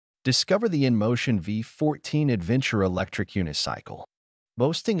Discover the InMotion V14 Adventure Electric Unicycle.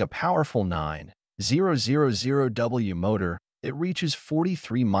 Boasting a powerful 9,000W motor, it reaches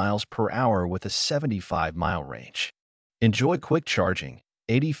 43 miles per hour with a 75-mile range. Enjoy quick charging,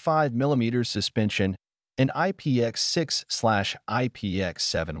 85mm suspension, and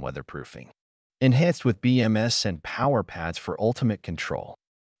IPX6/IPX7 weatherproofing. Enhanced with BMS and power pads for ultimate control.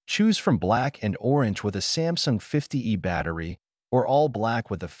 Choose from black and orange with a Samsung 50E battery or all black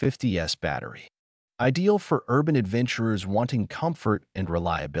with a 50S battery. Ideal for urban adventurers wanting comfort and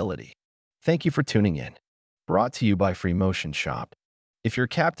reliability. Thank you for tuning in. Brought to you by FreeMotion Shop. If you're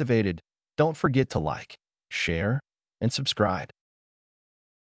captivated, don't forget to like, share, and subscribe.